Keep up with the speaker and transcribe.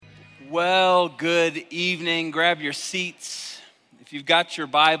Well, good evening. Grab your seats. If you've got your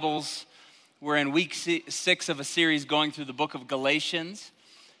Bibles, we're in week 6 of a series going through the book of Galatians.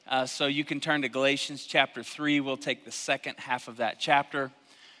 So you can turn to Galatians chapter 3. We'll take the second half of that chapter.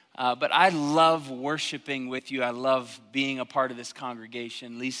 But I love worshiping with you. I love being a part of this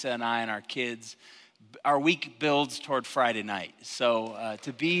congregation. Lisa and I and our kids, our week builds toward Friday night. So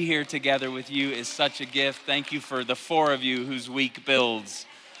to be here together with you is such a gift. Thank you for the 4 of you whose week builds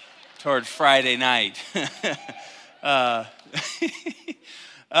toward Friday night. Grab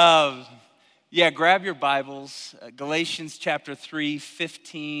your Bibles. Galatians chapter 3,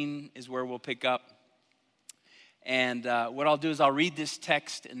 15 is where we'll pick up. And what I'll do is I'll read this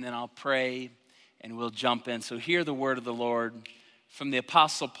text and then I'll pray and we'll jump in. So hear the word of the Lord from the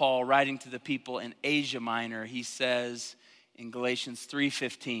Apostle Paul writing to the people in Asia Minor. He says in Galatians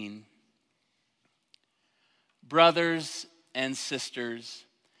 3:15, "Brothers and sisters,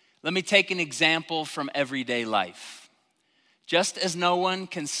 let me take an example from everyday life. Just as no one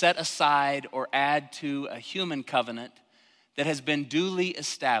can set aside or add to a human covenant that has been duly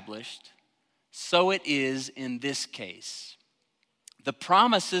established, so it is in this case. The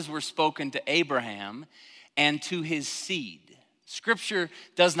promises were spoken to Abraham and to his seed." Scripture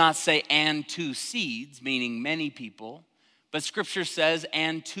does not say "and to seeds," meaning many people, but Scripture says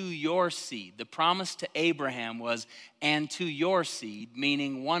 "and to your seed." The promise to Abraham was "and to your seed,"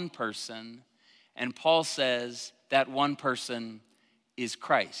 meaning one person. And Paul says that one person is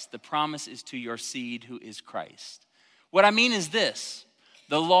Christ. The promise is to your seed who is Christ. What I mean is this: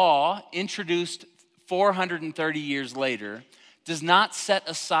 the law, introduced 430 years later, does not set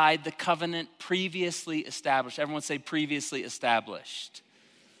aside the covenant previously established. Everyone say previously established.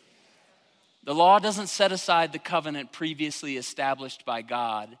 The law doesn't set aside the covenant previously established by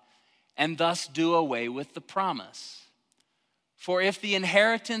God and thus do away with the promise. For if the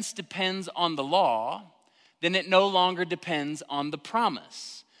inheritance depends on the law, then it no longer depends on the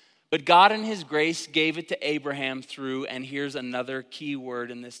promise. But God in his grace gave it to Abraham through, and here's another key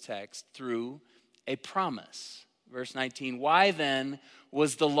word in this text, through a promise. Verse 19, "Why then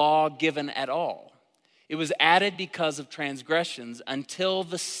was the law given at all? It was added because of transgressions until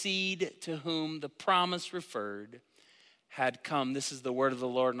the seed to whom the promise referred had come." This is the word of the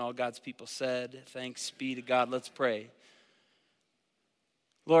Lord, and all God's people said, "Thanks be to God." Let's pray.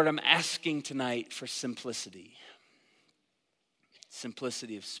 Lord, I'm asking tonight for simplicity.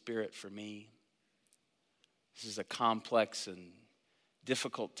 Simplicity of spirit for me. This is a complex and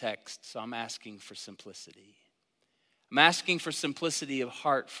difficult text, so I'm asking for simplicity. I'm asking for simplicity of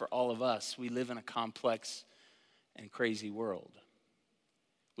heart for all of us. We live in a complex and crazy world.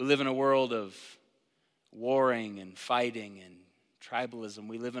 We live in a world of warring and fighting and tribalism.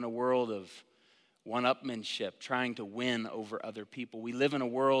 We live in a world of one-upmanship, trying to win over other people. We live in a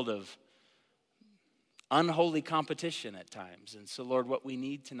world of unholy competition at times. And so, Lord, what we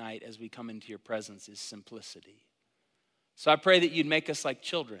need tonight as we come into your presence is simplicity. So I pray that you'd make us like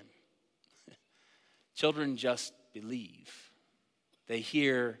children. Children just believe. They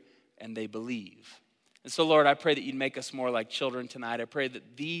hear and they believe. And so, Lord, I pray that you'd make us more like children tonight. I pray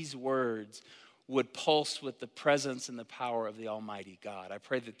that these words would pulse with the presence and the power of the Almighty God. I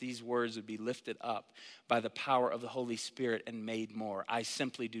pray that these words would be lifted up by the power of the Holy Spirit and made more. I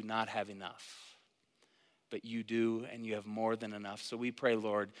simply do not have enough, but you do, and you have more than enough. So we pray,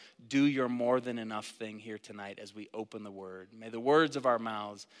 Lord, do your more than enough thing here tonight as we open the word. May the words of our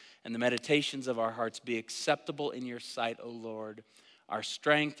mouths and the meditations of our hearts be acceptable in your sight, O Lord, our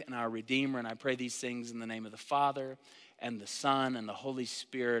strength and our Redeemer. And I pray these things in the name of the Father and the Son and the Holy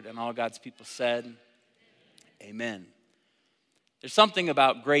Spirit, and all God's people said, Amen. There's something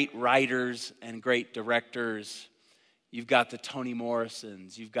about great writers and great directors. You've got the Toni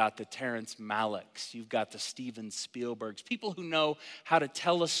Morrisons, you've got the Terrence Malicks, you've got the Steven Spielbergs, people who know how to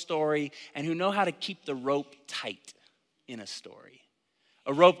tell a story and who know how to keep the rope tight in a story.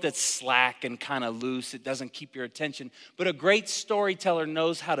 A rope that's slack and kind of loose, it doesn't keep your attention. But a great storyteller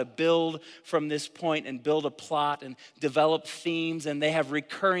knows how to build from this point and build a plot and develop themes, and they have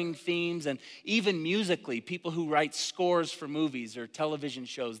recurring themes. And even musically, people who write scores for movies or television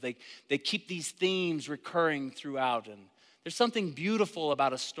shows, they keep these themes recurring throughout. And there's something beautiful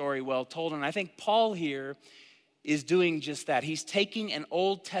about a story well told. And I think Paul here is doing just that. He's taking an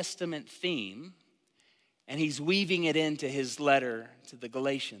Old Testament theme and he's weaving it into his letter to the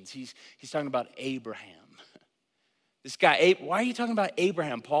Galatians. He's talking about Abraham. This guy, why are you talking about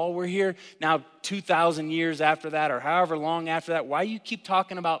Abraham, Paul? We're here now 2,000 years after that or however long after that. Why do you keep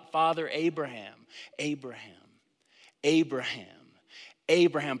talking about Father Abraham? Abraham, Abraham,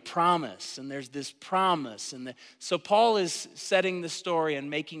 Abraham, promise, and there's this promise. So Paul is setting the story and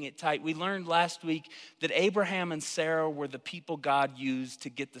making it tight. We learned last week that Abraham and Sarah were the people God used to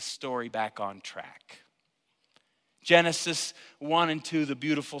get the story back on track. Genesis 1 and 2, the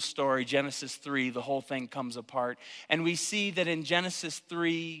beautiful story. Genesis 3, the whole thing comes apart. And we see that in Genesis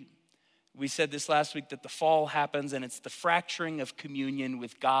 3, we said this last week, that the fall happens and it's the fracturing of communion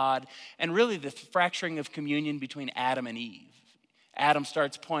with God and really the fracturing of communion between Adam and Eve. Adam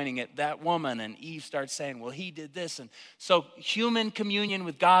starts pointing at that woman and Eve starts saying, well, he did this. And so human communion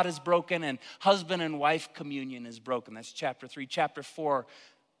with God is broken and husband and wife communion is broken. That's chapter 3. Chapter 4,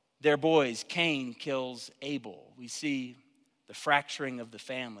 their boys, Cain kills Abel. We see the fracturing of the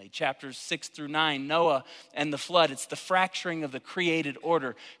family. Chapters 6 through 9, Noah and the flood. It's the fracturing of the created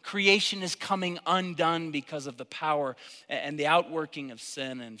order. Creation is coming undone because of the power and the outworking of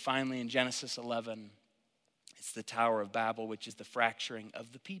sin. And finally in Genesis 11, it's the Tower of Babel, which is the fracturing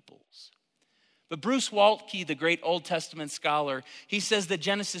of the peoples. But Bruce Waltke, the great Old Testament scholar, he says that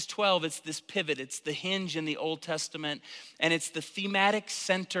Genesis 12, it's this pivot, it's the hinge in the Old Testament, and it's the thematic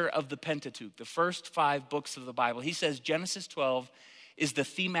center of the Pentateuch, the first 5 books of the Bible. He says Genesis 12 is the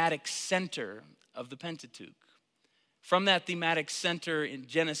thematic center of the Pentateuch. From that thematic center in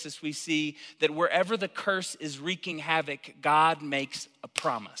Genesis, we see that wherever the curse is wreaking havoc, God makes a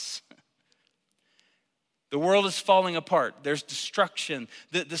promise. The world is falling apart. There's destruction.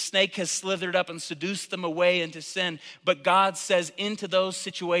 The snake has slithered up and seduced them away into sin. But God says into those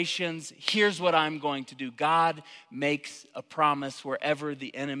situations, here's what I'm going to do. God makes a promise wherever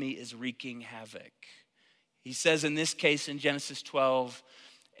the enemy is wreaking havoc. He says in this case in Genesis 12,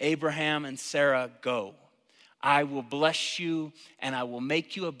 Abraham and Sarah, go. I will bless you and I will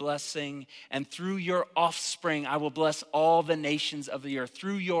make you a blessing. And through your offspring, I will bless all the nations of the earth.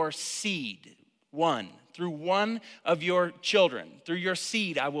 Through your seed, through one of your children, through your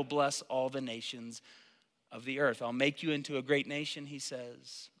seed, I will bless all the nations of the earth. I'll make you into a great nation, he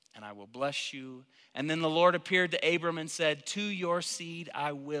says, and I will bless you. And then the Lord appeared to Abram and said, to your seed,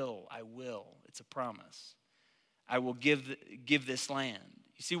 I will. It's a promise. I will give this land.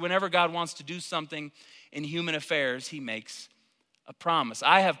 You see, whenever God wants to do something in human affairs, he makes a promise.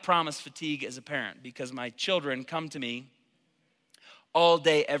 I have promise fatigue as a parent because my children come to me all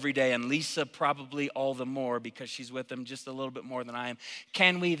day, every day, and Lisa probably all the more because she's with them just a little bit more than I am.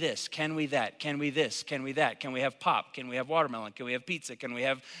 Can we this? Can we that? Can we this? Can we that? Can we have pop? Can we have watermelon? Can we have pizza? Can we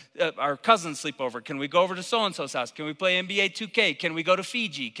have our cousins sleep over? Can we go over to so-and-so's house? Can we play NBA 2K? Can we go to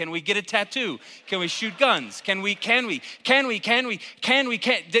Fiji? Can we get a tattoo? Can we shoot guns? Can we?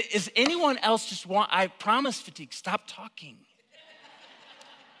 Is anyone else just I promise fatigue, stop talking.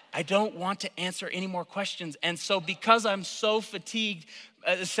 I don't want to answer any more questions. And so because I'm so fatigued,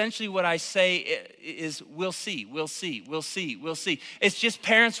 essentially what I say is, we'll see. It's just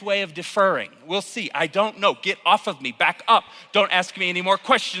parents' way of deferring. We'll see. I don't know. Get off of me. Back up. Don't ask me any more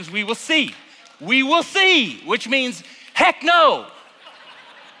questions. We will see. We will see, which means, heck no.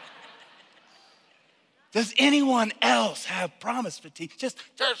 Does anyone else have promise fatigue? Just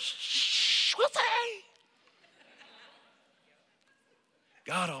we'll see.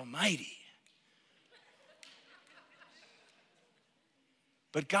 God Almighty.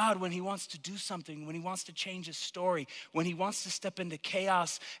 But God, when he wants to do something, when he wants to change his story, when he wants to step into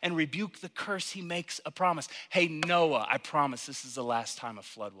chaos and rebuke the curse, he makes a promise. Hey, Noah, I promise this is the last time a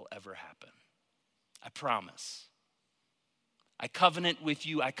flood will ever happen. I promise. I covenant with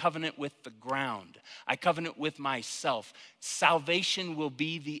you. I covenant with the ground. I covenant with myself. Salvation will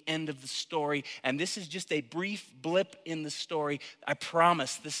be the end of the story. And this is just a brief blip in the story. I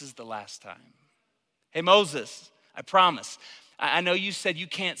promise this is the last time. Hey, Moses, I promise. I know you said you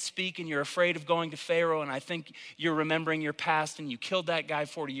can't speak and you're afraid of going to Pharaoh, and I think you're remembering your past, and you killed that guy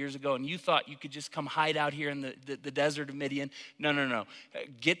 40 years ago, and you thought you could just come hide out here in the desert of Midian. No.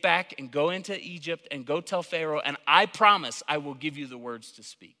 Get back and go into Egypt and go tell Pharaoh, and I promise I will give you the words to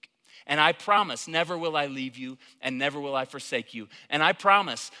speak. And I promise never will I leave you and never will I forsake you. And I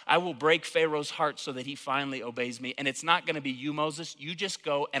promise I will break Pharaoh's heart so that he finally obeys me. And it's not going to be you, Moses. You just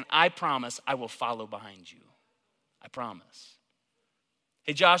go, and I promise I will follow behind you. I promise.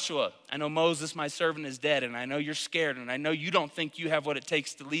 Hey, Joshua, I know Moses, my servant, is dead, and I know you're scared, and I know you don't think you have what it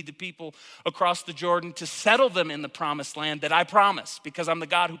takes to lead the people across the Jordan to settle them in the promised land that I promise, because I'm the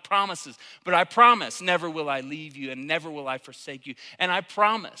God who promises. But I promise never will I leave you and never will I forsake you. And I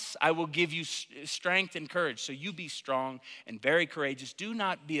promise I will give you strength and courage, so you be strong and very courageous. Do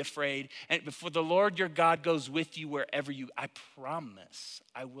not be afraid. And before the Lord your God goes with you wherever you, I promise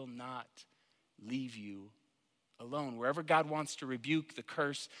I will not leave you alone. Wherever God wants to rebuke the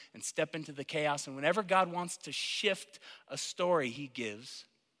curse and step into the chaos, and whenever God wants to shift a story, he gives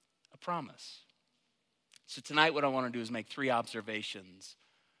a promise. So tonight what I want to do is make 3 observations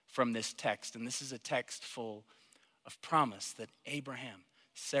from this text. And this is a text full of promise that Abraham,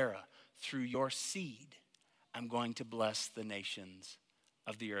 Sarah, through your seed, I'm going to bless the nations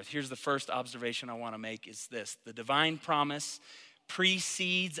of the earth. Here's the first observation I want to make is this: the divine promise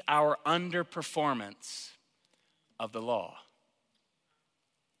precedes our underperformance of the law.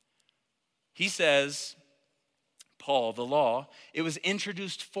 He says, Paul, the law, it was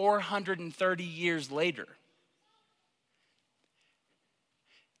introduced 430 years later.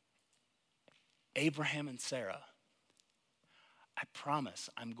 Abraham and Sarah, I promise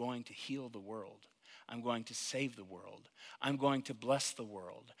I'm going to heal the world. I'm going to save the world. I'm going to bless the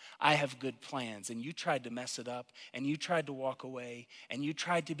world. I have good plans. And you tried to mess it up, and you tried to walk away, and you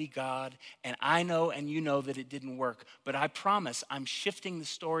tried to be God, and I know and you know that it didn't work. But I promise I'm shifting the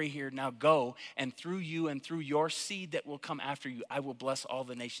story here. Now go, and through you and through your seed that will come after you, I will bless all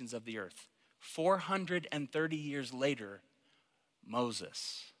the nations of the earth. 430 years later,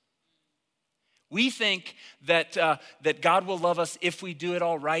 Moses. We think that God will love us if we do it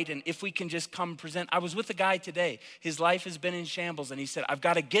all right and if we can just come present. I was with a guy today. His life has been in shambles, and he said, I've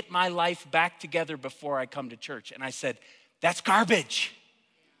got to get my life back together before I come to church. And I said, that's garbage.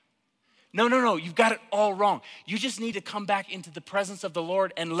 No, you've got it all wrong. You just need to come back into the presence of the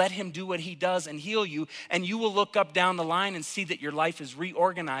Lord and let him do what he does and heal you. And you will look up down the line and see that your life is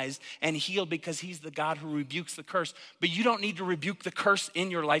reorganized and healed because he's the God who rebukes the curse. But you don't need to rebuke the curse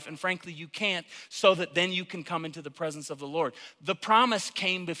in your life. And frankly, you can't, so that then you can come into the presence of the Lord. The promise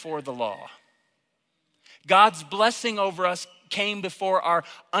came before the law. God's blessing over us came before our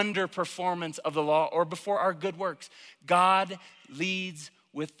underperformance of the law or before our good works. God leads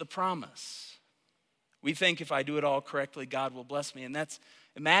with the promise. We think if I do it all correctly, God will bless me. And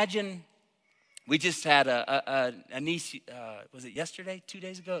imagine we just had a niece, was it yesterday, 2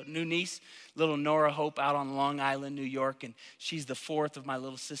 days ago? New niece, little Nora Hope out on Long Island, New York. And she's the 4th of my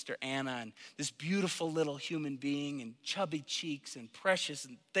little sister Anna. And this beautiful little human being and chubby cheeks and precious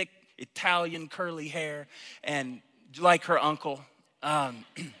and thick Italian curly hair. And like her uncle.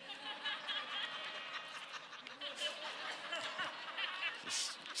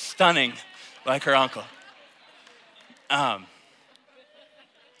 Stunning, like her uncle. But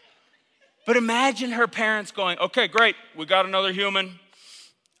imagine her parents going, okay, great, we got another human.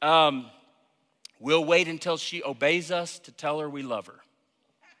 We'll wait until she obeys us to tell her we love her.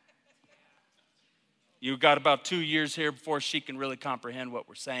 You've got about 2 years here before she can really comprehend what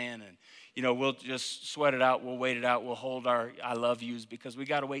we're saying. And, we'll just sweat it out. We'll wait it out. We'll hold our I love yous because we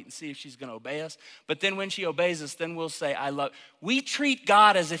got to wait and see if she's going to obey us. But then when she obeys us, then we'll say I love. We treat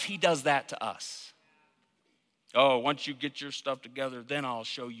God as if he does that to us. Oh, once you get your stuff together, then I'll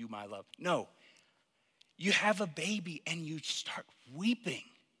show you my love. No, you have a baby and you start weeping.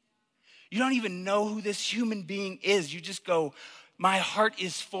 You don't even know who this human being is. You just go, my heart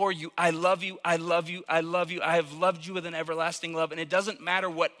is for you. I love you. I love you. I love you. I have loved you with an everlasting love. And it doesn't matter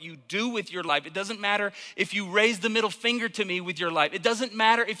what you do with your life. It doesn't matter if you raise the middle finger to me with your life. It doesn't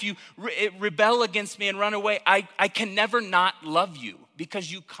matter if you rebel against me and run away. I can never not love you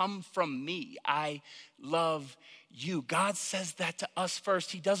because you come from me. I love you. God says that to us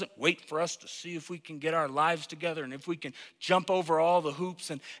first. He doesn't wait for us to see if we can get our lives together and if we can jump over all the hoops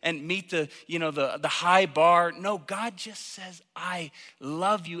and meet the high bar. No, God just says, I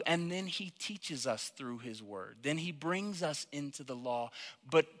love you. And then he teaches us through his word. Then he brings us into the law.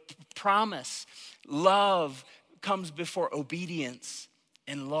 But promise, love comes before obedience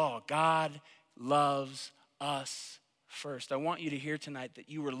and law. God loves us first. I want you to hear tonight that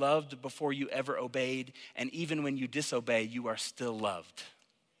you were loved before you ever obeyed, and even when you disobey, you are still loved.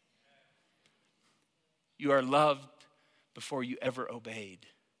 You are loved before you ever obeyed.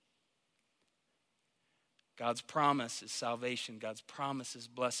 God's promise is salvation. God's promise is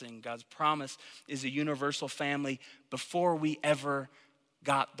blessing. God's promise is a universal family before we ever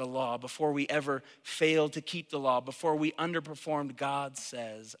got the law, before we ever failed to keep the law, before we underperformed. God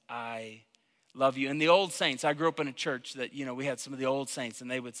says, I love you. And the old saints, I grew up in a church that, we had some of the old saints,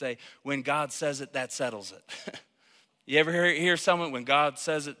 and they would say, when God says it, that settles it. You ever hear someone, when God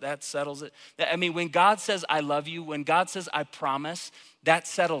says it, that settles it? I mean, when God says, I love you, when God says, I promise, that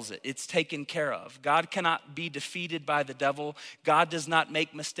settles it. It's taken care of. God cannot be defeated by the devil. God does not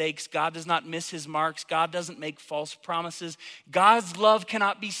make mistakes. God does not miss his marks. God doesn't make false promises. God's love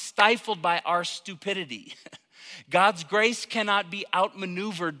cannot be stifled by our stupidity. God's grace cannot be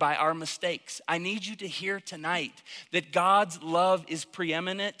outmaneuvered by our mistakes. I need you to hear tonight that God's love is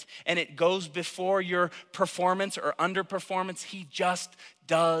preeminent and it goes before your performance or underperformance. He just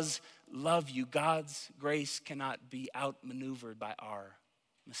does love you. God's grace cannot be outmaneuvered by our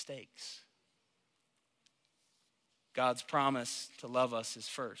mistakes. God's promise to love us is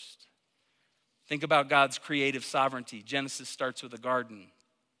first. Think about God's creative sovereignty. Genesis starts with a garden.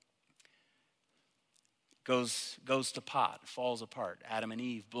 Goes to pot, falls apart. Adam and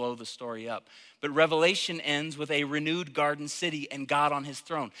Eve blow the story up. But Revelation ends with a renewed garden city and God on his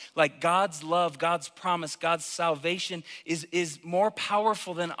throne. Like God's love, God's promise, God's salvation is more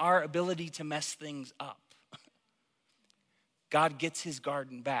powerful than our ability to mess things up. God gets his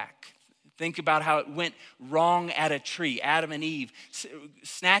garden back. Think about how it went wrong at a tree. Adam and Eve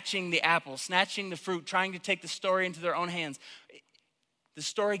snatching the apple, snatching the fruit, trying to take the story into their own hands. The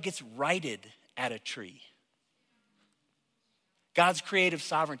story gets righted at a tree. God's creative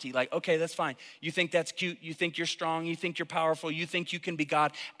sovereignty, like, okay, that's fine. You think that's cute. You think you're strong. You think you're powerful. You think you can be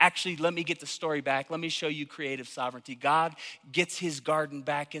God. Actually, let me get the story back. Let me show you creative sovereignty. God gets his garden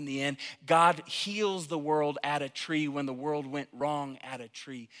back in the end. God heals the world at a tree when the world went wrong at a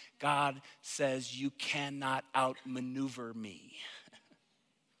tree. God says, you cannot outmaneuver me.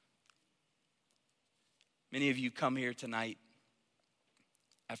 Many of you come here tonight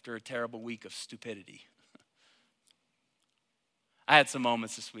after a terrible week of stupidity. I had some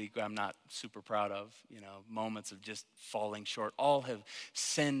moments this week I'm not super proud of, moments of just falling short. All have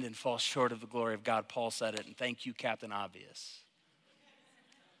sinned and fall short of the glory of God. Paul said it, and thank you, Captain Obvious.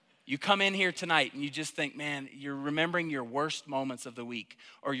 You come in here tonight and you just think, man, you're remembering your worst moments of the week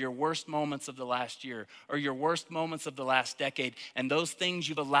or your worst moments of the last year or your worst moments of the last decade. And those things,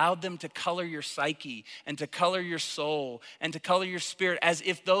 you've allowed them to color your psyche and to color your soul and to color your spirit as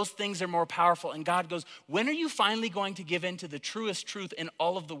if those things are more powerful. And God goes, when are you finally going to give in to the truest truth in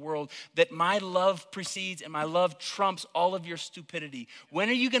all of the world, that my love precedes and my love trumps all of your stupidity? When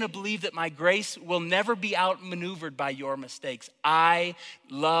are you going to believe that my grace will never be outmaneuvered by your mistakes? I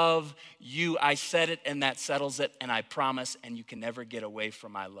love you. I said it and that settles it, and I promise, and you can never get away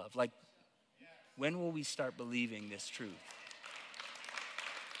from my love. Like, when will we start believing this truth?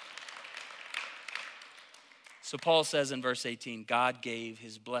 So Paul says in verse 18, God gave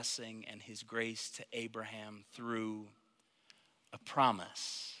his blessing and his grace to Abraham through a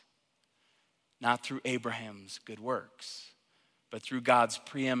promise, not through Abraham's good works, but through God's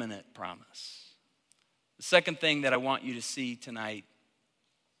preeminent promise. The second thing that I want you to see tonight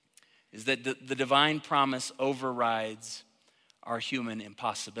is that the divine promise overrides our human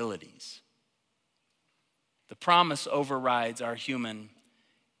impossibilities. The promise overrides our human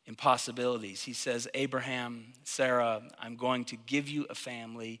impossibilities. He says, Abraham, Sarah, I'm going to give you a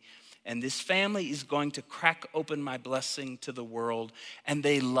family, and this family is going to crack open my blessing to the world. And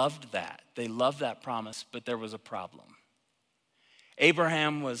they loved that. They loved that promise, but there was a problem.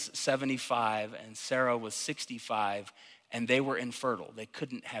 Abraham was 75 and Sarah was 65, and they were infertile. They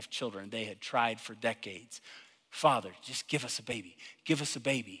couldn't have children. They had tried for decades. Father, just give us a baby. Give us a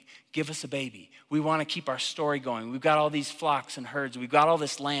baby. Give us a baby. We want to keep our story going. We've got all these flocks and herds. We've got all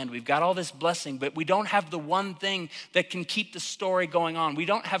this land. We've got all this blessing, but we don't have the one thing that can keep the story going on. We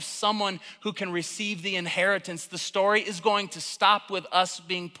don't have someone who can receive the inheritance. The story is going to stop with us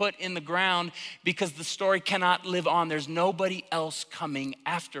being put in the ground because the story cannot live on. There's nobody else coming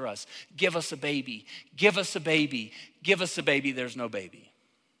after us. Give us a baby. Give us a baby. Give us a baby. There's no baby.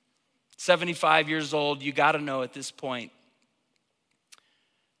 75 years old, you got to know at this point,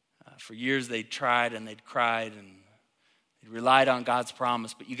 for years they'd tried and they'd cried and they relied on God's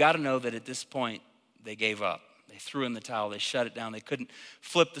promise, but you got to know that at this point they gave up. They threw in the towel, they shut it down, they couldn't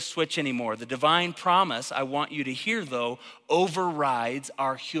flip the switch anymore. The divine promise, I want you to hear though, overrides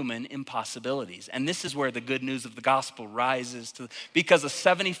our human impossibilities. And this is where the good news of the gospel rises to, because a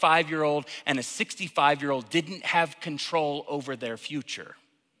 75-year-old and a 65-year-old didn't have control over their future.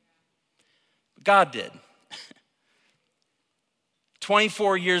 God did.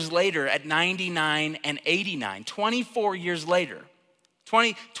 24 years later, at 99 and 89, 24 years later,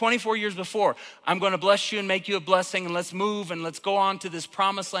 24 years before, I'm going to bless you and make you a blessing, and let's move and let's go on to this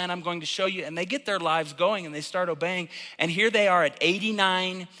promised land I'm going to show you. And they get their lives going and they start obeying. And here they are at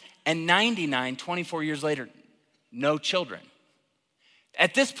 89 and 99, 24 years later, no children.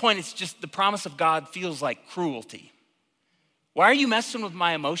 At this point, it's just the promise of God feels like cruelty. Why are you messing with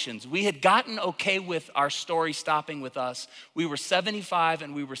my emotions? We had gotten okay with our story stopping with us. We were 75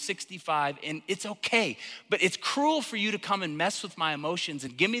 and we were 65, and it's okay. But it's cruel for you to come and mess with my emotions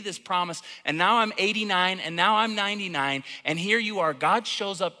and give me this promise. And now I'm 89 and now I'm 99. And here you are. God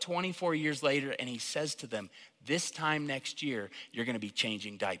shows up 24 years later and he says to them, this time next year, you're going to be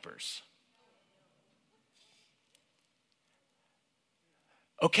changing diapers.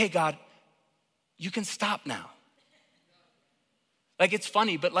 Okay, God, you can stop now. Like, it's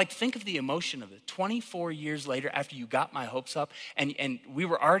funny, but like, think of the emotion of it. 24 years later, after you got my hopes up, and we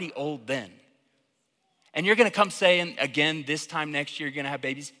were already old then. And you're gonna come saying again, this time next year, you're gonna have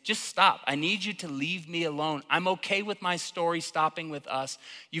babies. Just stop. I need you to leave me alone. I'm okay with my story stopping with us.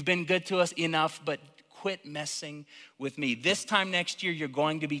 You've been good to us enough, but quit messing with me. This time next year, you're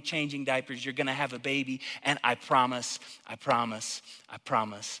going to be changing diapers. You're gonna have a baby, and I promise, I promise, I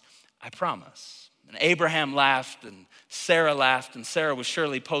promise, I promise. And Abraham laughed, and Sarah laughed, and Sarah was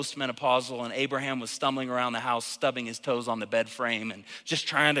surely postmenopausal, and Abraham was stumbling around the house, stubbing his toes on the bed frame, and just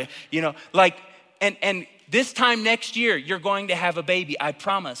trying to, and this time next year, you're going to have a baby, I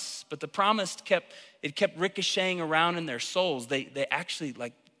promise. But the promise kept ricocheting around in their souls. They actually,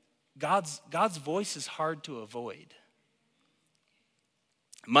 like, God's voice is hard to avoid.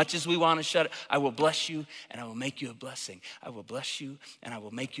 Much as we want to shut it, I will bless you and I will make you a blessing. I will bless you and I will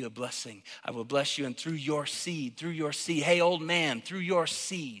make you a blessing. I will bless you, and through your seed, hey, old man, through your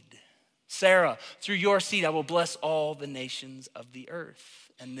seed, Sarah, through your seed, I will bless all the nations of the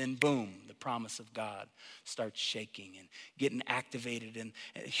earth. And then boom, the promise of God starts shaking and getting activated, and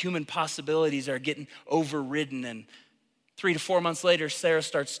human possibilities are getting overridden. And 3 to 4 months later, Sarah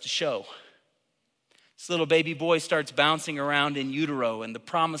starts to show. This little baby boy starts bouncing around in utero, and the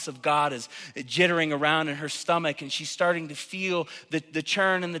promise of God is jittering around in her stomach, and she's starting to feel the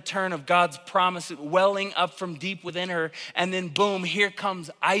churn and the turn of God's promise welling up from deep within her. And then boom, here comes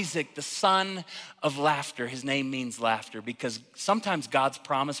Isaac, the son of laughter. His name means laughter, because sometimes God's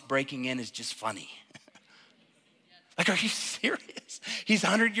promise breaking in is just funny. Like, are you serious? He's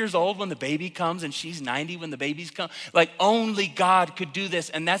 100 years old when the baby comes, and she's 90 when the babies come. Like, only God could do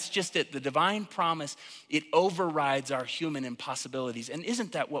this, and that's just it. The divine promise, it overrides our human impossibilities. And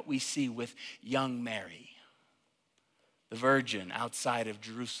isn't that what we see with young Mary, the virgin outside of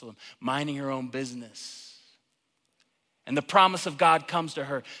Jerusalem, minding her own business? And the promise of God comes to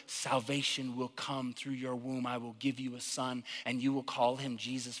her. Salvation will come through your womb. I will give you a son, and you will call him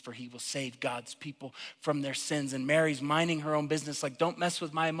Jesus, for he will save God's people from their sins. And Mary's minding her own business, like, don't mess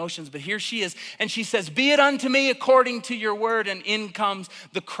with my emotions. But here she is, and she says, be it unto me according to your word. And in comes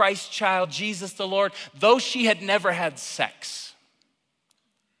the Christ child, Jesus the Lord, though she had never had sex.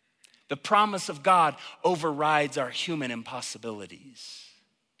 The promise of God overrides our human impossibilities.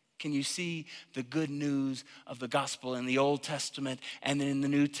 Can you see the good news of the gospel in the Old Testament and then in the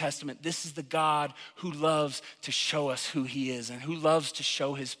New Testament? This is the God who loves to show us who he is, and who loves to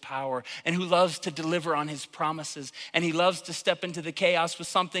show his power, and who loves to deliver on his promises. And he loves to step into the chaos with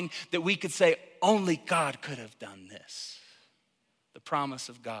something that we could say, only God could have done this. The promise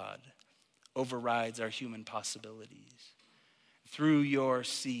of God overrides our human possibilities. Through your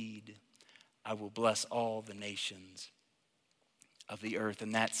seed, I will bless all the nations of the earth,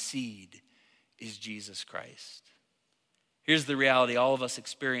 and that seed is Jesus Christ. Here's the reality. All of us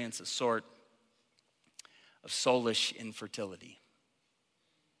experience a sort of soulish infertility.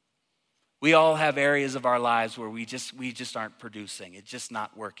 We all have areas of our lives where we just aren't producing. It's just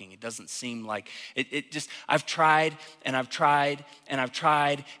not working. It doesn't seem like I've tried and I've tried and I've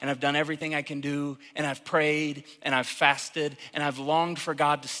tried and I've done everything I can do, and I've prayed and I've fasted and I've longed for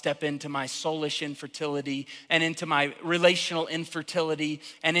God to step into my soulish infertility and into my relational infertility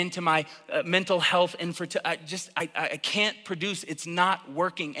and into my mental health infertility. I can't produce. It's not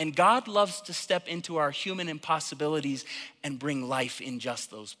working. And God loves to step into our human impossibilities and bring life in just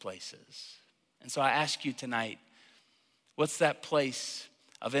those places. And so I ask you tonight, what's that place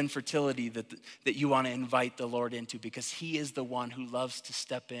of infertility that you want to invite the Lord into? Because he is the one who loves to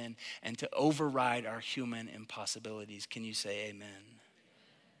step in and to override our human impossibilities. Can you say amen?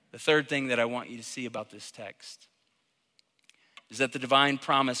 The third thing that I want you to see about this text is that the divine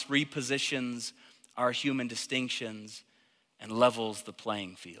promise repositions our human distinctions and levels the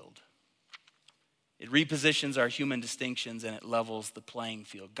playing field. It repositions our human distinctions and it levels the playing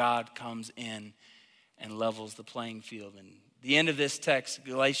field. God comes in and levels the playing field. And the end of this text,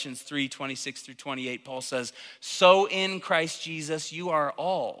 Galatians 3:26-28, Paul says, so in Christ Jesus, you are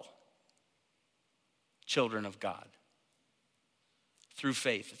all children of God through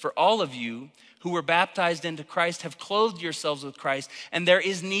faith. For all of you who were baptized into Christ have clothed yourselves with Christ. And there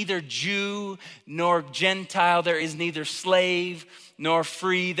is neither Jew nor Gentile. There is neither slave nor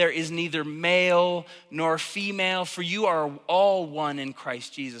free. There is neither male nor female. For you are all one in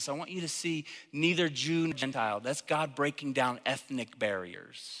Christ Jesus. I want you to see neither Jew nor Gentile. That's God breaking down ethnic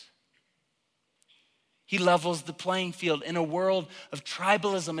barriers. He levels the playing field in a world of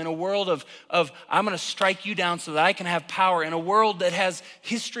tribalism, in a world of I'm going to strike you down so that I can have power, in a world that has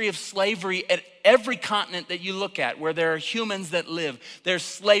history of slavery at every continent that you look at, where there are humans that live. There's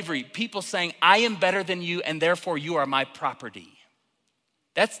slavery, people saying, I am better than you and therefore you are my property.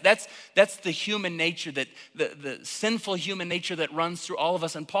 That's the human nature, that the sinful human nature that runs through all of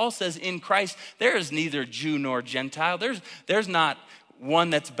us. And Paul says in Christ, there is neither Jew nor Gentile. There's not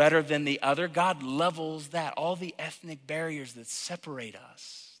one that's better than the other. God levels that, all the ethnic barriers that separate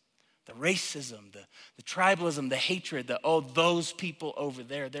us, the racism, the tribalism, the hatred, those people over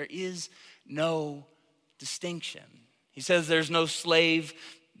there. There is no distinction. He says there's no slave,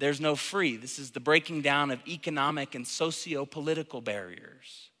 there's no free. This is the breaking down of economic and socio-political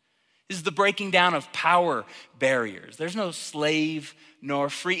barriers. This is the breaking down of power barriers. There's no slave nor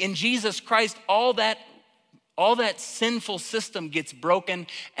free. In Jesus Christ, all that sinful system gets broken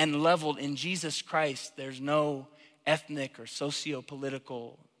and leveled. In Jesus Christ, there's no ethnic or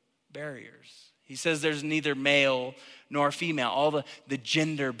socio-political barriers. He says there's neither male nor female. All the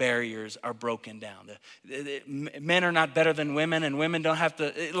gender barriers are broken down. Men are not better than women, and women don't have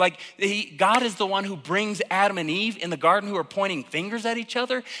to, God is the one who brings Adam and Eve in the garden who are pointing fingers at each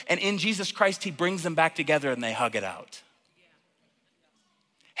other, and in Jesus Christ, he brings them back together and they hug it out.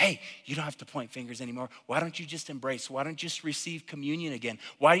 Hey, you don't have to point fingers anymore. Why don't you just embrace? Why don't you just receive communion again?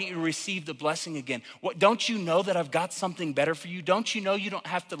 Why don't you receive the blessing again? Don't you know that I've got something better for you? Don't you know you don't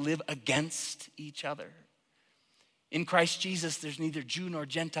have to live against each other? In Christ Jesus, there's neither Jew nor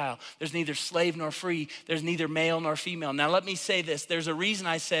Gentile. There's neither slave nor free. There's neither male nor female. Now let me say this. There's a reason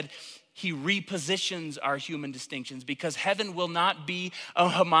I said he repositions our human distinctions, because heaven will not be a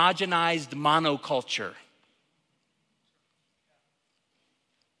homogenized monoculture.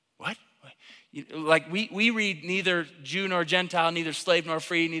 What? Like we read neither Jew nor Gentile, neither slave nor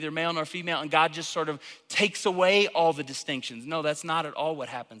free, neither male nor female, and God just sort of takes away all the distinctions. No, that's not at all what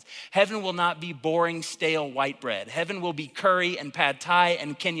happens. Heaven will not be boring, stale white bread. Heaven will be curry and pad thai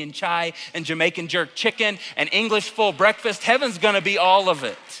and Kenyan chai and Jamaican jerk chicken and English full breakfast. Heaven's gonna be all of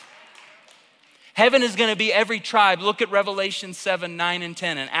it. Heaven is gonna be every tribe. Look at Revelation 7, 9, and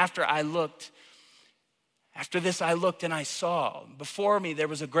 10. And after this I looked and I saw, before me there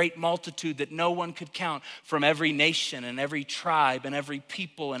was a great multitude that no one could count, from every nation and every tribe and every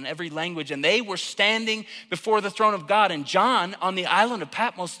people and every language. And they were standing before the throne of God. And John, on the island of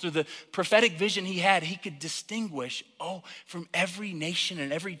Patmos, through the prophetic vision he had, he could distinguish, from every nation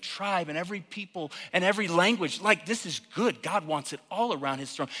and every tribe and every people and every language. Like, this is good. God wants it all around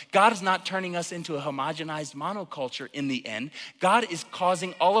his throne. God is not turning us into a homogenized monoculture in the end. God is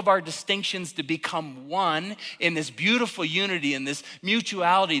causing all of our distinctions to become one in this beautiful unity, in this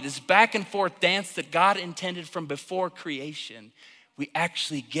mutuality, this back and forth dance that God intended from before creation. We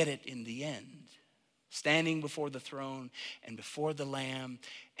actually get it in the end. Standing before the throne and before the Lamb.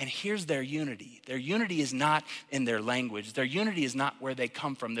 And here's their unity. Their unity is not in their language. Their unity is not where they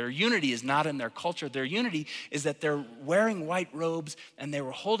come from. Their unity is not in their culture. Their unity is that they're wearing white robes and they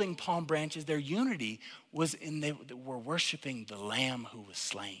were holding palm branches. Their unity was they were worshiping the Lamb who was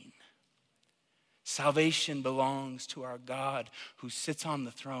slain. Salvation belongs to our God who sits on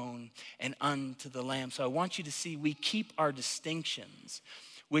the throne and unto the Lamb. So I want you to see we keep our distinctions,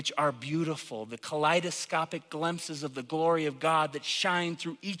 which are beautiful, the kaleidoscopic glimpses of the glory of God that shine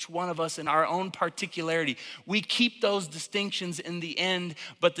through each one of us in our own particularity. We keep those distinctions in the end,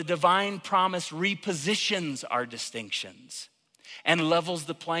 but the divine promise repositions our distinctions and levels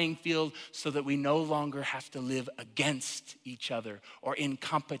the playing field so that we no longer have to live against each other or in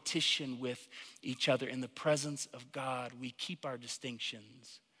competition with each other. In the presence of God, we keep our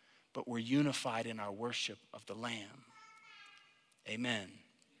distinctions, but we're unified in our worship of the Lamb. Amen.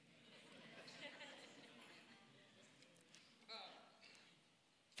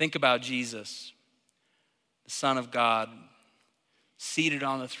 Think about Jesus, the Son of God, seated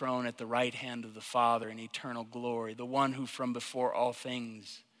on the throne at the right hand of the Father in eternal glory, the one who from before all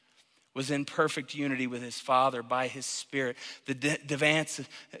things was in perfect unity with his Father by his Spirit, the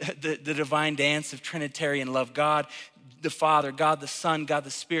divine dance of Trinitarian love. God the Father, God the Son, God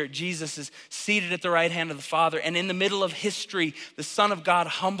the Spirit. Jesus is seated at the right hand of the Father. And in the middle of history, the Son of God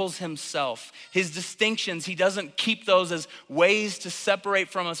humbles himself. His distinctions, he doesn't keep those as ways to separate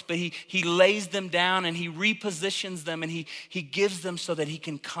from us, but he lays them down and he repositions them and he gives them so that he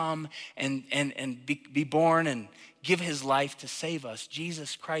can come and be born and give his life to save us.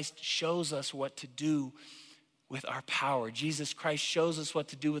 Jesus Christ shows us what to do with our power. Jesus Christ shows us what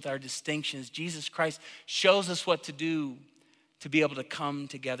to do with our distinctions. Jesus Christ shows us what to do to be able to come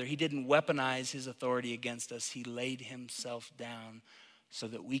together. He didn't weaponize his authority against us. He laid himself down so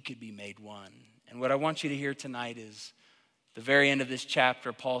that we could be made one. And what I want you to hear tonight is the very end of this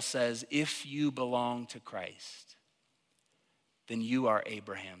chapter, Paul says, if you belong to Christ, then you are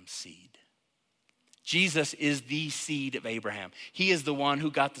Abraham's seed. Jesus is the seed of Abraham. He is the one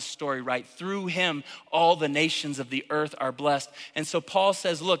who got the story right. Through him, all the nations of the earth are blessed. And so Paul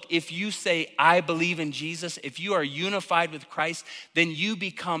says, look, if you say, I believe in Jesus, if you are unified with Christ, then you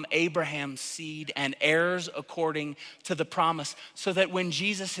become Abraham's seed and heirs according to the promise. So that when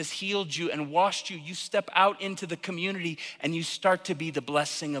Jesus has healed you and washed you, you step out into the community and you start to be the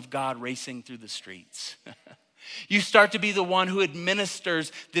blessing of God racing through the streets. You start to be the one who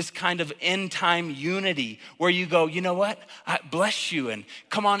administers this kind of end time unity where you go, you know what? I bless you and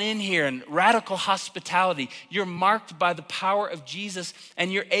come on in here, and radical hospitality. You're marked by the power of Jesus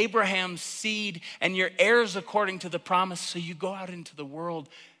and you're Abraham's seed and you're heirs according to the promise. So you go out into the world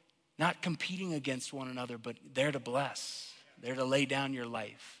not competing against one another, but there to bless, there to lay down your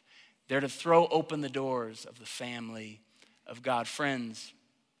life, there to throw open the doors of the family of God. Friends,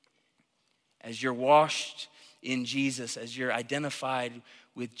 as you're washed in Jesus, as you're identified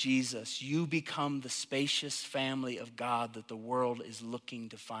with Jesus, you become the spacious family of God that the world is looking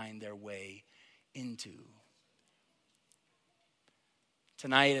to find their way into.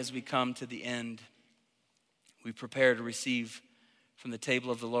 Tonight, as we come to the end, we prepare to receive from the table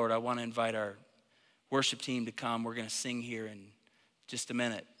of the Lord. I want to invite our worship team to come. We're going to sing here in just a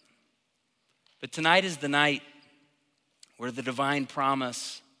minute. But tonight is the night where the divine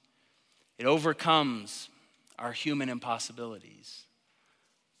promise, it overcomes our human impossibilities.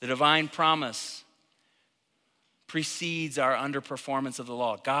 The divine promise precedes our underperformance of the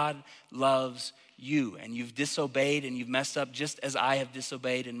law. God loves you, and you've disobeyed and you've messed up just as I have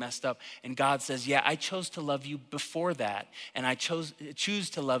disobeyed and messed up. And God says, yeah, I chose to love you before that, and I choose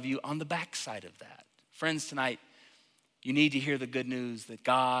to love you on the backside of that. Friends, tonight, you need to hear the good news that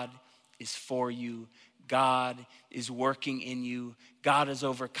God is for you. God is working in you. God is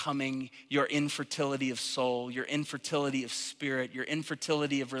overcoming your infertility of soul, your infertility of spirit, your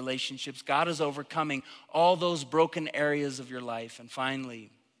infertility of relationships. God is overcoming all those broken areas of your life. And finally,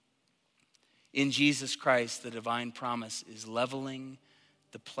 in Jesus Christ, the divine promise is leveling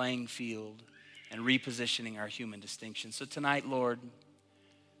the playing field and repositioning our human distinction. So tonight, Lord,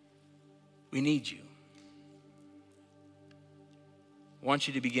 we need you. I want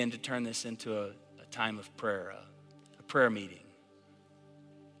you to begin to turn this into a time of prayer, a prayer meeting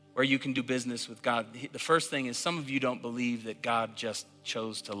where you can do business with God. The first thing is, some of you don't believe that God just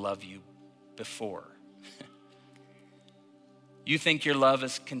chose to love you before. You think your love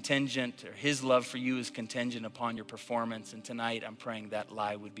is contingent, or his love for you is contingent upon your performance. And tonight I'm praying that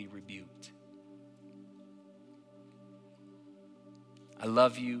lie would be rebuked. I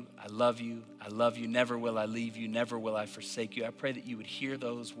love you, I love you, I love you. Never will I leave you, never will I forsake you. I pray that you would hear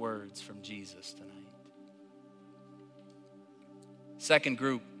those words from Jesus tonight. Second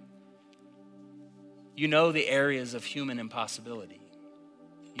group, you know the areas of human impossibility.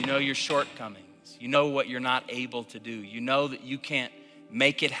 You know your shortcomings. You know what you're not able to do. You know that you can't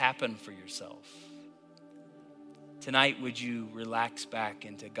make it happen for yourself. Tonight, would you relax back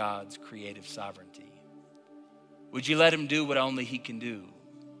into God's creative sovereignty? Would you let him do what only he can do?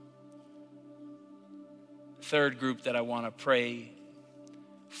 Third group that I want to pray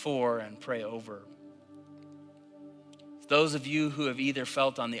for and pray over. Those of you who have either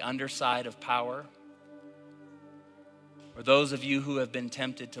felt on the underside of power, or those of you who have been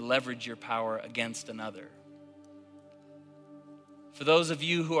tempted to leverage your power against another. For those of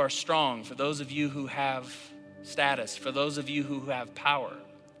you who are strong, for those of you who have status, for those of you who have power,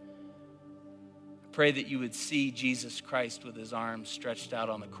 I pray that you would see Jesus Christ with his arms stretched out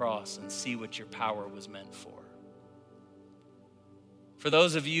on the cross and see what your power was meant for. For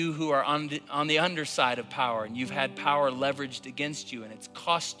those of you who are on the underside of power, and you've had power leveraged against you and it's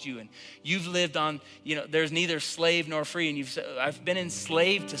cost you, and you've lived on, there's neither slave nor free, and you've said, I've been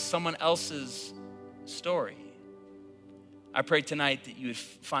enslaved to someone else's story. I pray tonight that you would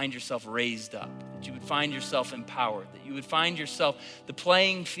find yourself raised up, that you would find yourself empowered, that you would find yourself the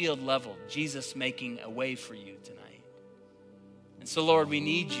playing field leveled, Jesus making a way for you tonight. And so, Lord, we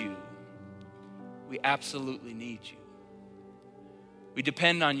need you. We absolutely need you. We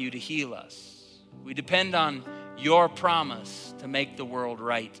depend on you to heal us. We depend on your promise to make the world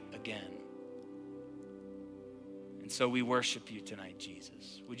right again. And so we worship you tonight,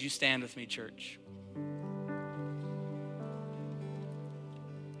 Jesus. Would you stand with me, church?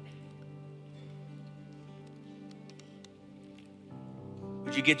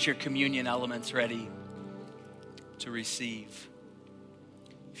 Would you get your communion elements ready to receive?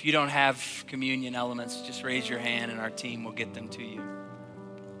 If you don't have communion elements, just raise your hand and our team will get them to you.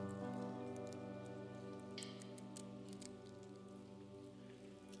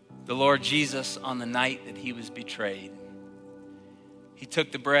 the Lord Jesus, on the night that he was betrayed, he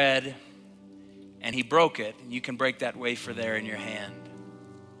took the bread and he broke it. And you can break that wafer there in your hand.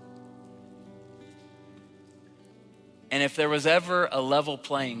 And if there was ever a level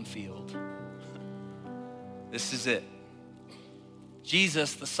playing field, this is it.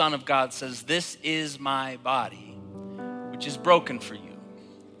 Jesus, the Son of God, says, "This is my body, which is broken for you.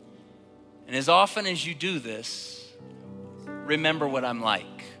 And as often as you do this, remember what I'm like."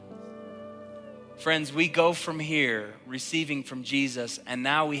 Friends, we go from here receiving from Jesus, and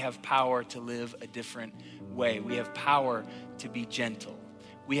now we have power to live a different way. We have power to be gentle.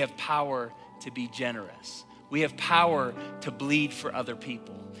 We have power to be generous. We have power to bleed for other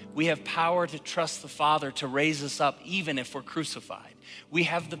people. We have power to trust the Father to raise us up even if we're crucified. We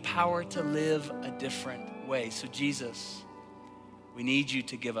have the power to live a different way. So Jesus, we need you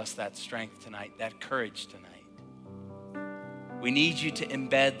to give us that strength tonight, that courage tonight. We need you to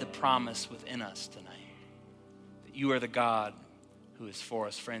embed the promise within us tonight that you are the God who is for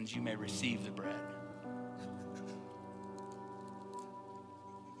us. Friends, you may receive the bread.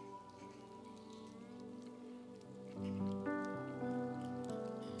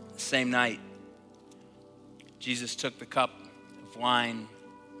 The same night, Jesus took the cup of wine.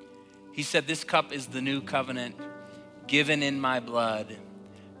 He said, "This cup is the new covenant given in my blood,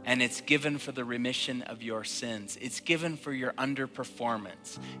 and it's given for the remission of your sins. It's given for your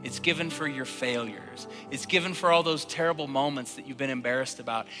underperformance. It's given for your failures. It's given for all those terrible moments that you've been embarrassed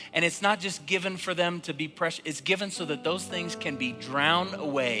about. And it's not just given for them to be precious. It's given so that those things can be drowned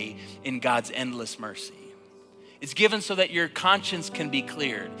away in God's endless mercy. It's given so that your conscience can be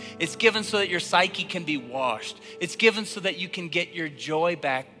cleared. It's given so that your psyche can be washed. It's given so that you can get your joy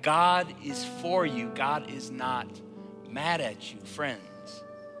back. God is for you. God is not mad at you, friends.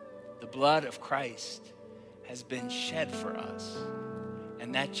 The blood of Christ has been shed for us,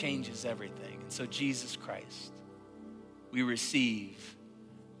 and that changes everything. And so, Jesus Christ, we receive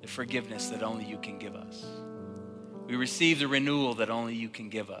the forgiveness that only you can give us. We receive the renewal that only you can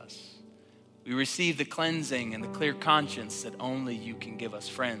give us. We receive the cleansing and the clear conscience that only you can give us.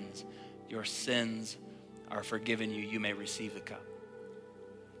 Friends, your sins are forgiven you. You may receive the cup.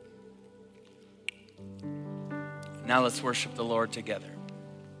 Now let's worship the Lord together.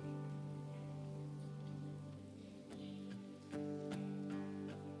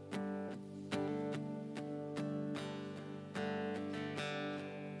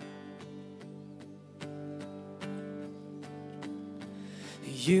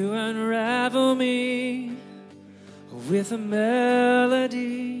 You unravel me with a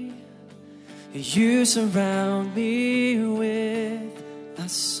melody. You surround me with a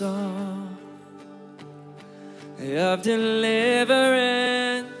song of deliverance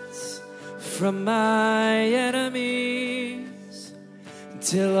from my enemies,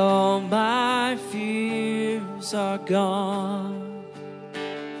 till all my fears are gone.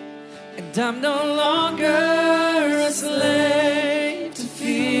 And I'm no longer a slave to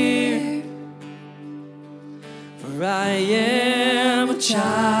fear, for I am a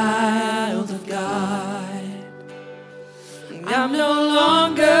child of God. And I'm no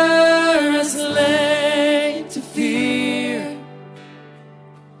longer a slave to fear,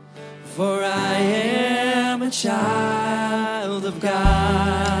 for I am a child of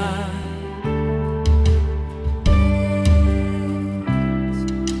God.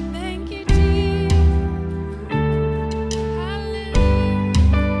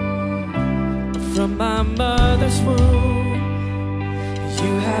 From my mother's womb,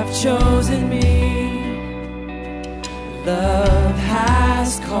 you have chosen me. Love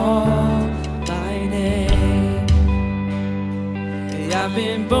has called my name. I've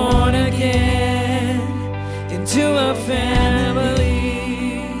been born again into a family.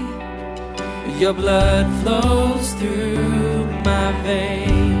 Your blood flows through my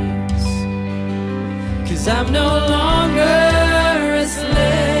veins. 'Cause I'm no longer a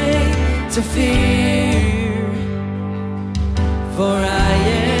slave to fear, for I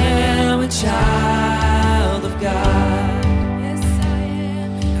am a child of God. Yes, I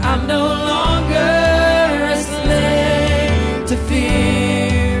am. I'm no longer a slave to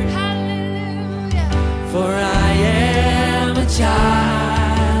fear. Hallelujah. For I am a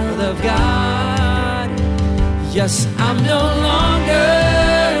child of God. Yes, I'm no longer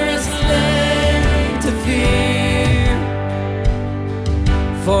a slave to fear,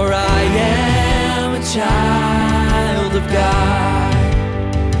 for I am a child of God.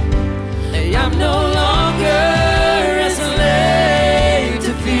 I'm no longer a slave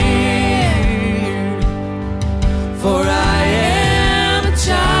to fear, for I am a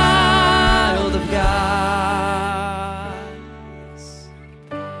child of God.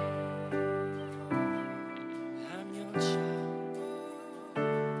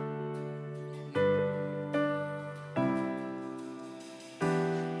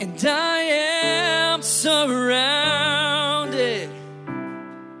 and I am surrounded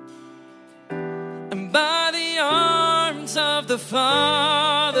and by the arms of the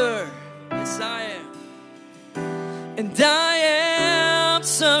Father. Yes, I am. And I am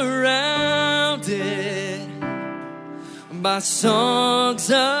surrounded by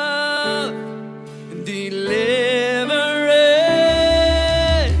songs of deliverance.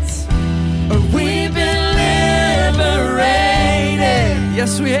 We've been liberated.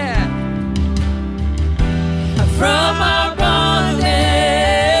 Yes, we have. From our bondage.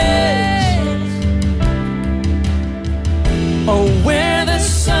 Oh, we're the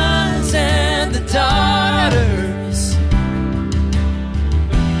sons and the daughters.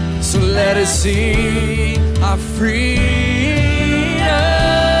 So let us sing our freedom.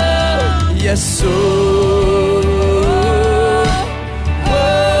 Yes, so.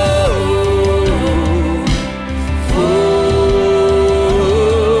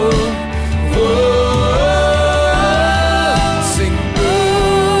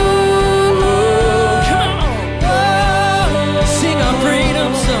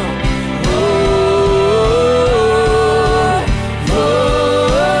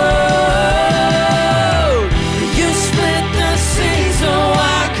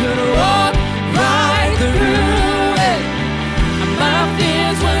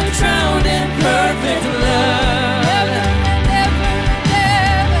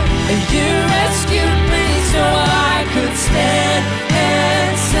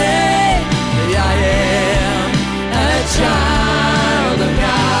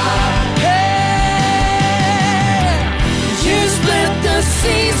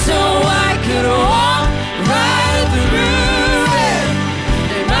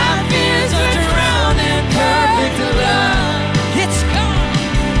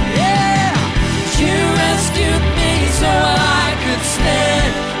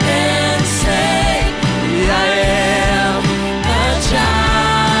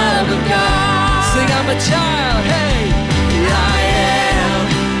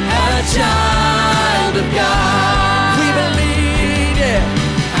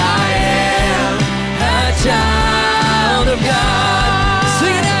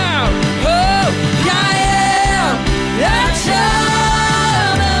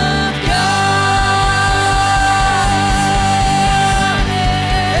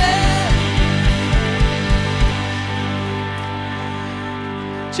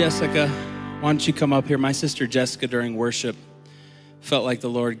 Jessica, why don't you come up here? My sister Jessica, during worship, felt like the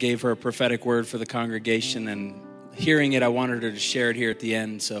Lord gave her a prophetic word for the congregation, and hearing it, I wanted her to share it here at the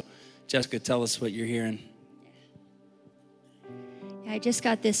end. So, Jessica, tell us what you're hearing. I just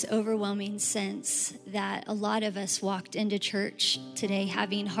got this overwhelming sense that a lot of us walked into church today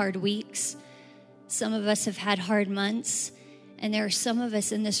having hard weeks. Some of us have had hard months, and there are some of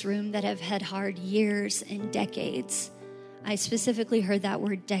us in this room that have had hard years and decades. I specifically heard that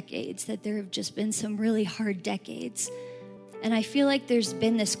word decades, that there have just been some really hard decades. And I feel like there's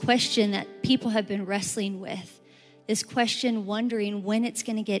been this question that people have been wrestling with, this question wondering when it's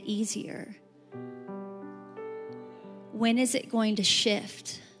going to get easier. When is it going to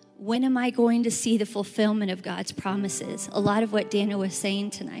shift? When am I going to see the fulfillment of God's promises? A lot of what Daniel was saying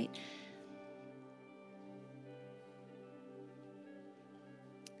tonight.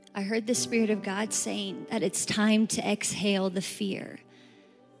 I heard the Spirit of God saying that it's time to exhale the fear.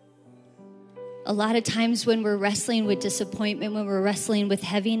 A lot of times when we're wrestling with disappointment, when we're wrestling with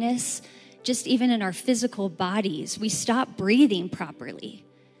heaviness, just even in our physical bodies, we stop breathing properly.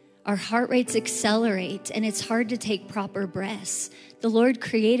 Our heart rates accelerate, and it's hard to take proper breaths. The Lord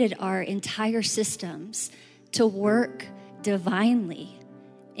created our entire systems to work divinely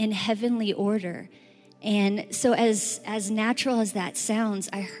in heavenly order. And so as natural as that sounds,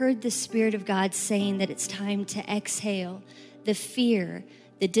 I heard the Spirit of God saying that it's time to exhale the fear,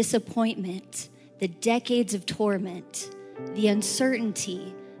 the disappointment, the decades of torment, the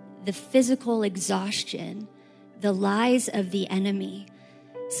uncertainty, the physical exhaustion, the lies of the enemy.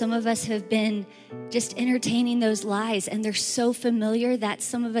 Some of us have been just entertaining those lies, and they're so familiar that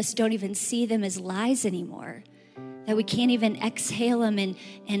some of us don't even see them as lies anymore, that we can't even exhale them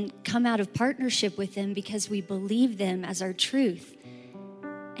and come out of partnership with them because we believe them as our truth.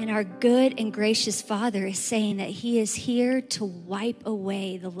 And our good and gracious Father is saying that He is here to wipe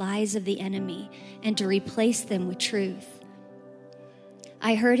away the lies of the enemy and to replace them with truth.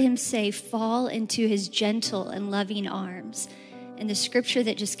 I heard Him say, fall into His gentle and loving arms. And the scripture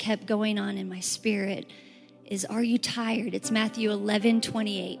that just kept going on in my spirit is, are you tired? It's Matthew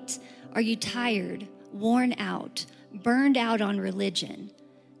 11:28. Are you tired, worn out, burned out on religion?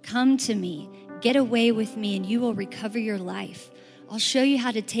 Come to me, get away with me, and you will recover your life. I'll show you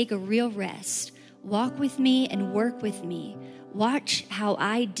how to take a real rest. Walk with me and work with me. Watch how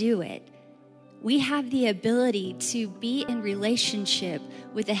I do it. We have the ability to be in relationship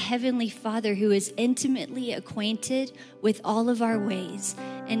with a heavenly Father who is intimately acquainted with all of our ways.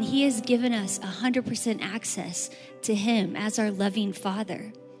 And he has given us 100% access to him as our loving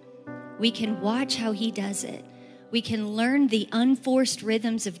Father. We can watch how he does it. We can learn the unforced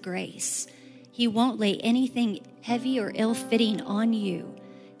rhythms of grace. He won't lay anything heavy or ill-fitting on you.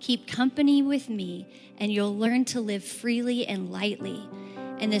 Keep company with me, and you'll learn to live freely and lightly.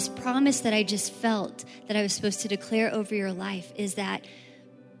 And this promise that I just felt that I was supposed to declare over your life is that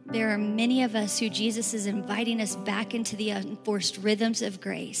there are many of us who Jesus is inviting us back into the unforced rhythms of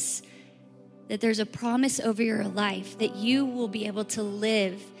grace. That there's a promise over your life that you will be able to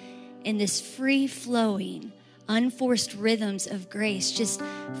live in this free-flowing, unforced rhythms of grace, just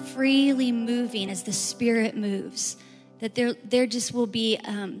freely moving as the Spirit moves. That there just will be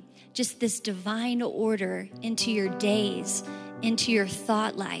just this divine order into your days, into your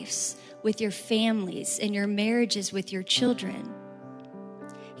thought lives, with your families and your marriages with your children.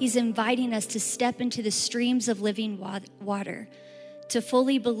 He's inviting us to step into the streams of living water, to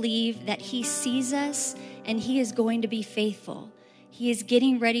fully believe that he sees us and he is going to be faithful. He is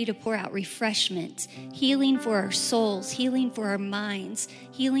getting ready to pour out refreshment, healing for our souls, healing for our minds,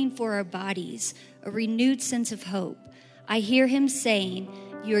 healing for our bodies, a renewed sense of hope. I hear him saying,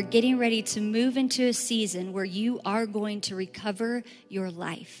 you are getting ready to move into a season where you are going to recover your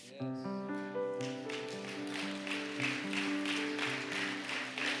life.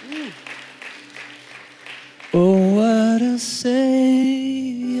 Oh, what a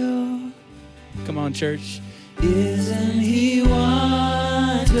Savior. Come on, church. Isn't he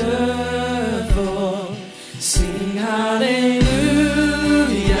wonderful? Sing hallelujah.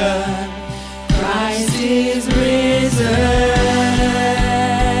 Christ is risen.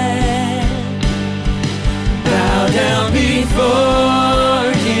 Bow down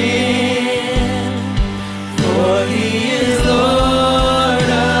before him, for he is Lord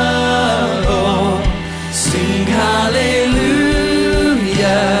of all. Sing hallelujah.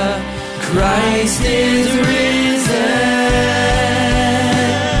 Christ is risen.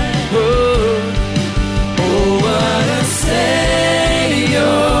 Oh, what a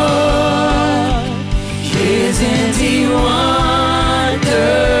Savior. Isn't he wonderful?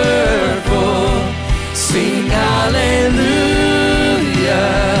 Sing hallelujah.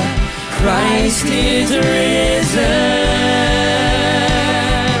 Christ is risen.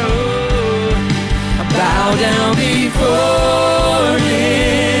 Oh, bow down before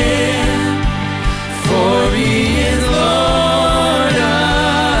him, for he is Lord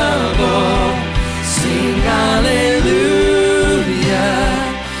of all. Sing hallelujah.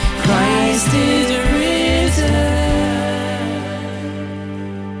 Christ is risen.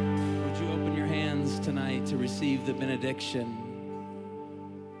 Would you open your hands tonight to receive the benediction?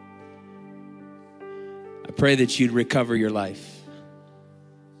 I pray that you'd recover your life.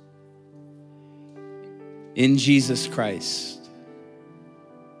 In Jesus Christ.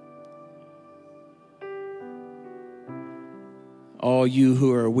 All you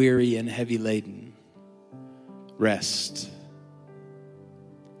who are weary and heavy laden, rest.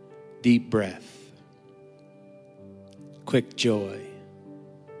 Deep breath. Quick joy.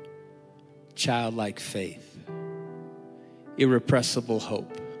 Childlike faith. Irrepressible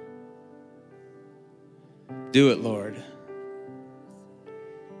hope. Do it, Lord.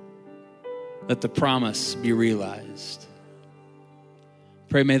 Let the promise be realized.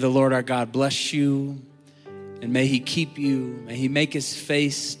 Pray, may the Lord our God bless you, and may he keep you. May he make his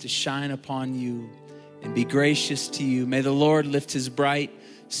face to shine upon you and be gracious to you. May the Lord lift his bright,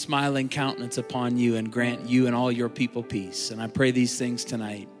 smiling countenance upon you and grant you and all your people peace. And I pray these things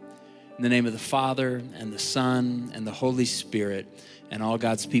tonight in the name of the Father and the Son and the Holy Spirit. And all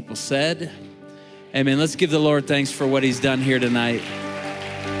God's people said, amen. Let's give the Lord thanks for what he's done here tonight.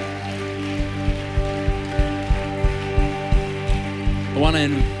 I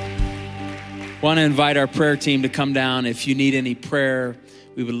want to invite our prayer team to come down. If you need any prayer,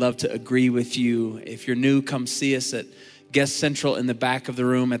 we would love to agree with you. If you're new, come see us at Guest Central in the back of the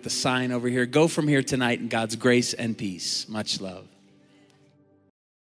room at the sign over here. Go from here tonight in God's grace and peace. Much love.